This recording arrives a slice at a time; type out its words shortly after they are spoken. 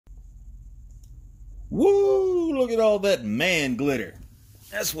Woo! Look at all that man glitter.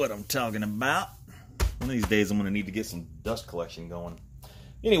 That's what I'm talking about. One of these days I'm going to need to get some dust collection going.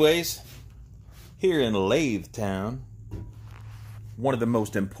 Anyways, here in Lathe Town, one of the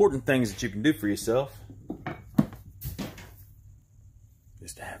most important things that you can do for yourself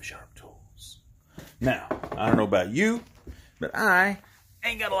is to have sharp tools. Now, I don't know about you, but I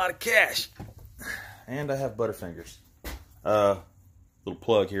ain't got a lot of cash. And I have butterfingers. Little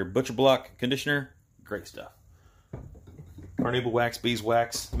plug here. Butcher block conditioner. Great stuff. Carnauba wax,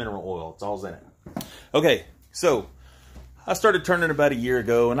 beeswax, mineral oil. It's all in it. Okay, so I started turning about a year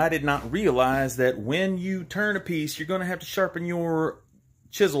ago, and I did not realize that when you turn a piece, you're going to have to sharpen your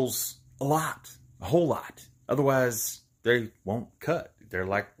chisels a whole lot. Otherwise, they won't cut. They're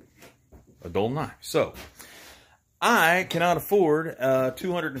like a dull knife. So I cannot afford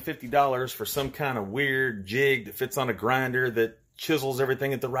 $250 for some kind of weird jig that fits on a grinder that chisels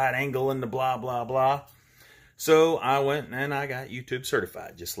everything at the right angle and the blah, blah, blah. So I went and I got YouTube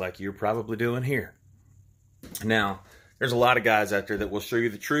certified, just like you're probably doing here. Now, there's a lot of guys out there that will show you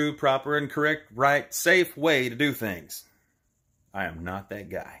the true, proper, and correct, right, safe way to do things. I am not that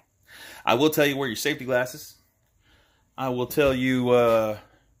guy. I will tell you wear your safety glasses. I will tell you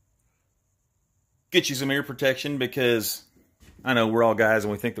get you some ear protection, because I know we're all guys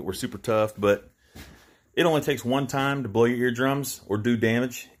and we think that we're super tough, but it only takes one time to blow your eardrums or do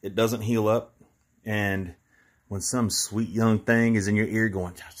damage. It doesn't heal up. And when some sweet young thing is in your ear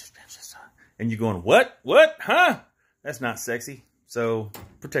going, and you're going, what? What? Huh? That's not sexy. So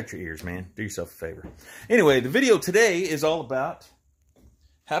protect your ears, man. Do yourself a favor. Anyway, the video today is all about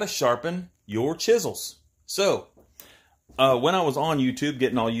how to sharpen your chisels. So when I was on YouTube,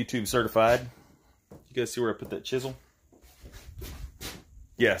 getting all YouTube certified, you guys see where I put that chisel?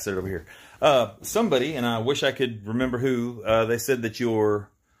 Yeah, I set it over here. Somebody, and I wish I could remember who, they said that your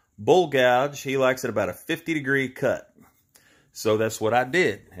bull gouge, he likes it about a 50-degree cut. So that's what I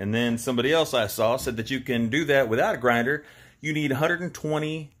did. And then somebody else I saw said that you can do that without a grinder. You need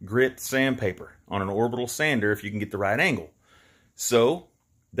 120 grit sandpaper on an orbital sander if you can get the right angle. So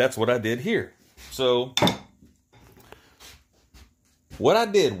that's what I did here. So what I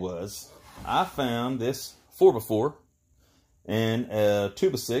did was I found this 4x4 and a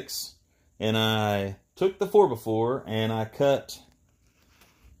 2x6, and I took the 4x4 and I cut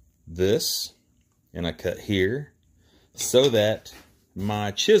this, and I cut here, so that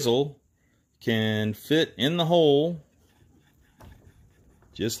my chisel can fit in the hole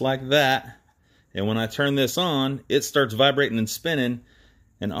just like that. And when I turn this on, it starts vibrating and spinning,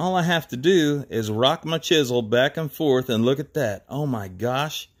 and all I have to do is rock my chisel back and forth, and look at that. Oh my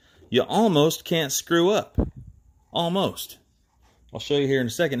gosh, you almost can't screw up. Almost. I'll show you here in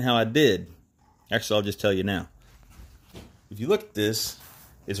a second how I did. Actually, I'll just tell you now. If you look at this,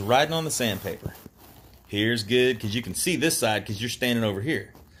 it's riding on the sandpaper. Here's good, because you can see this side because you're standing over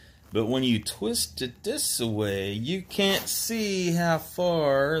here. But when you twist it this way, you can't see how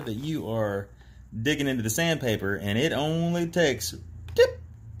far that you are digging into the sandpaper, and it only takes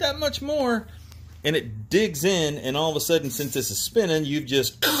that much more, and it digs in, and all of a sudden, since this is spinning, you've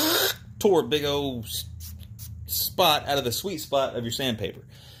just tore a big old spot out of the sweet spot of your sandpaper,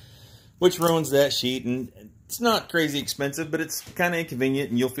 which ruins that sheet. And it's not crazy expensive, but it's kind of inconvenient,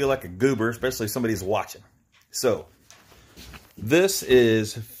 and you'll feel like a goober, especially if somebody's watching. So this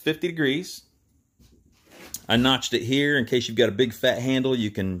is 50 degrees. I notched it here in case you've got a big fat handle.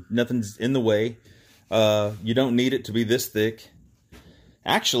 Nothing's in the way. You don't need it to be this thick.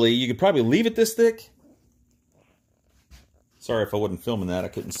 Actually, you could probably leave it this thick. Sorry if I wasn't filming that. I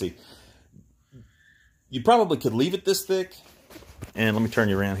couldn't see. You probably could leave it this thick. And let me turn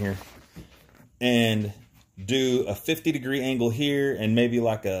you around here. And do a 50-degree angle here, and maybe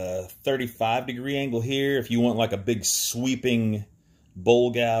like a 35-degree angle here if you want like a big sweeping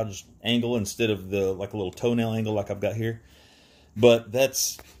bowl gouge angle instead of the like a little toenail angle like I've got here. But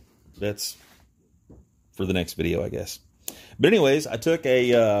that's for the next video, I guess. But anyways, I took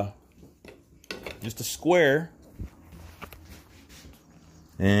a just a square,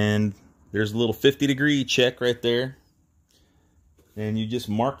 and there's a little 50-degree check right there, and you just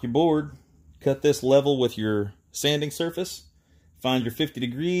mark your board. Cut this level with your sanding surface, find your 50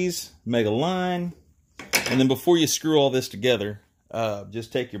 degrees, make a line, and then before you screw all this together,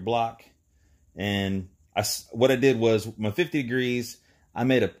 just take your block, and what I did was my 50 degrees, I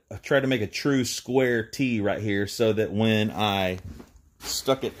tried to make a true square T right here, so that when I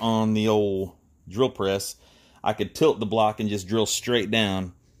stuck it on the old drill press, I could tilt the block and just drill straight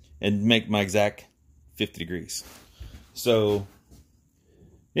down and make my exact 50 degrees. So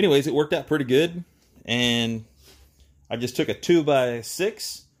anyways, it worked out pretty good, and I just took a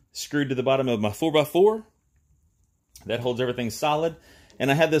 2x6 screwed to the bottom of my 4x4. That holds everything solid. And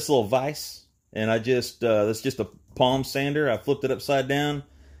I have this little vise, and I just, that's just a palm sander. I flipped it upside down,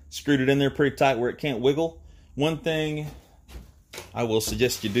 screwed it in there pretty tight where it can't wiggle. One thing I will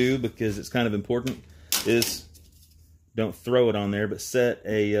suggest you do, because it's kind of important, is don't throw it on there, but set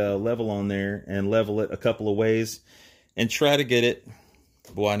a level on there and level it a couple of ways and try to get it,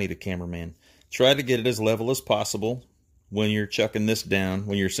 boy, I need a cameraman. Try to get it as level as possible when you're chucking this down,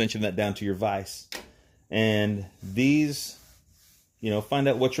 when you're cinching that down to your vise. And these, you know, find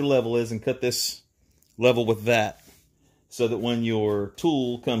out what your level is and cut this level with that so that when your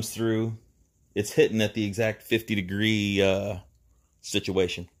tool comes through, it's hitting at the exact 50-degree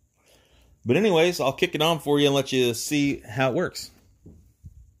situation. But anyways, I'll kick it on for you and let you see how it works.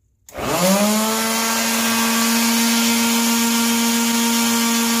 Try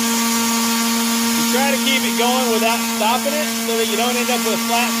to keep it going without stopping it so that you don't end up with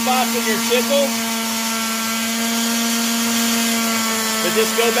flat spots in your chisel. But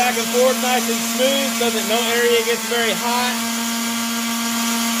just go back and forth nice and smooth so that no area gets very hot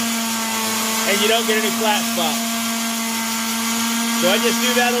and you don't get any flat spots. So I just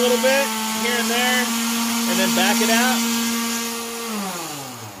do that a little bit here and there and then back it out.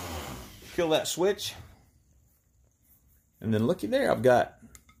 Kill that switch. And then looky there, I've got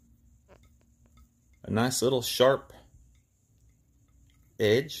a nice little sharp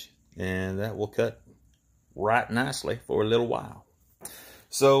edge, and that will cut right nicely for a little while.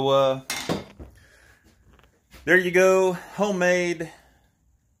 So there you go, homemade.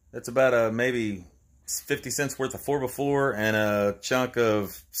 That's about maybe 50 cents worth of 4x4 and a chunk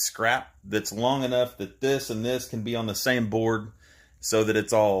of scrap that's long enough that this and this can be on the same board so that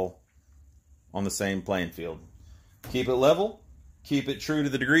it's all on the same playing field. Keep it level, keep it true to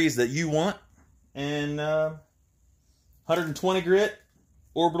the degrees that you want. And 120 grit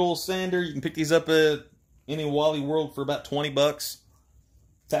orbital sander. You can pick these up at any Wally World for about 20 bucks.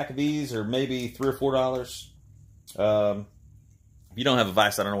 Pack of these or maybe $3 or $4. If you don't have a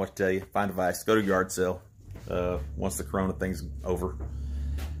vise, I don't know what to tell you. Find a vise. Go to a yard sale once the Corona thing's over.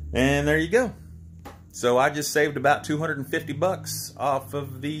 And there you go. So I just saved about 250 bucks off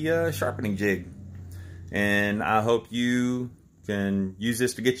of the sharpening jig. And I hope you can use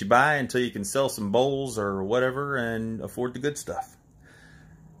this to get you by until you can sell some bowls or whatever and afford the good stuff.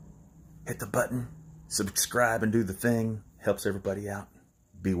 Hit the button, subscribe, and do the thing. Helps everybody out.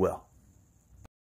 Be well.